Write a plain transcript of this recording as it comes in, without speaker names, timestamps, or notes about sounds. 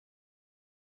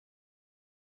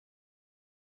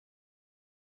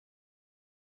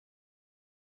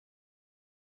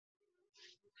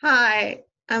Hi,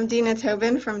 I'm Dina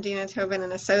Tobin from Dina Tobin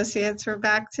and Associates. We're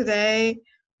back today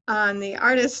on the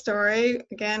artist story,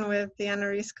 again with Diana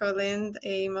Riesco-Lind,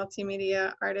 a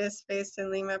multimedia artist based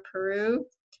in Lima, Peru.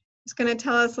 She's going to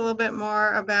tell us a little bit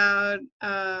more about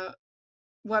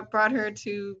what brought her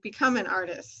to become an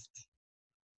artist.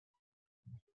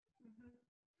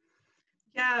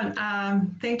 Yeah,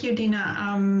 thank you,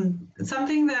 Dina.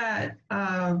 Something that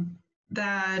I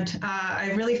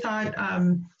really thought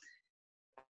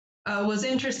was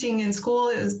interesting in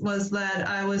school was that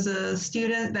I was a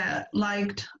student that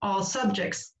liked all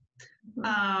subjects.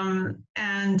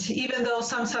 And even though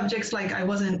some subjects, like I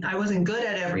wasn't good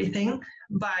at everything,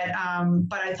 but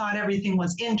I thought everything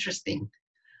was interesting.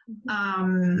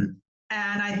 And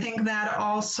I think that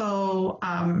also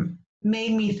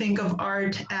made me think of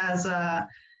art as a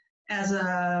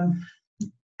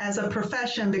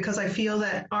profession, because I feel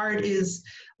that art is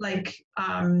like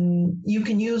you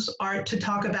can use art to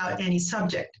talk about any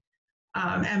subject.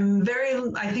 And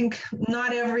I think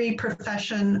not every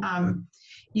profession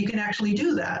you can actually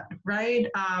do that, right?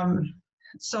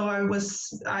 So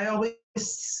I always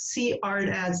see art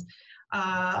as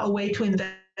a way to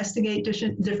investigate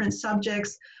different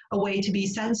subjects, a way to be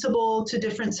sensible to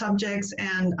different subjects,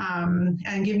 and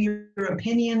give your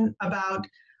opinion about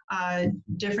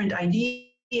different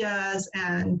ideas,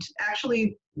 and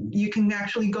actually you can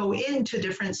actually go into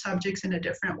different subjects in a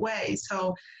different way.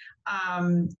 So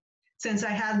since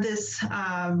I had this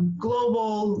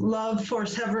global love for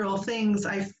several things,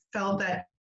 I felt that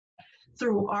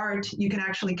through art you can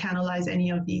actually canalize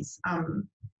any of these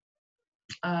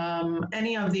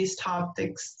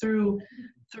topics through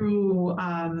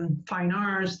fine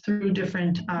arts, through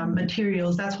different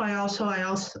materials. That's why I also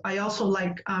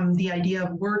like the idea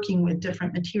of working with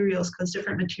different materials, because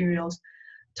different materials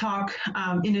talk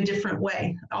in a different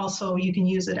way. Also, you can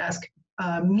use it as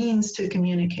means to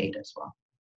communicate as well.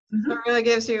 So it really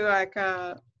gives you like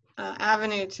a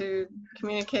avenue to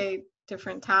communicate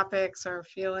different topics or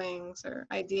feelings or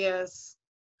ideas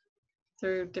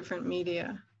through different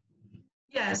media.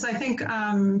 Yes, I think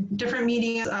different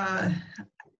media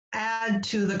add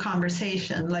to the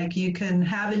conversation. Like you can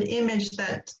have an image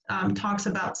that talks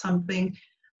about something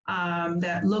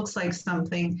that looks like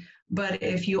something, but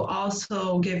if you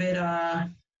also give it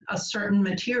a certain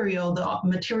material, the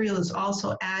material is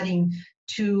also adding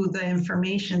to the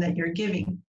information that you're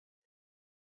giving.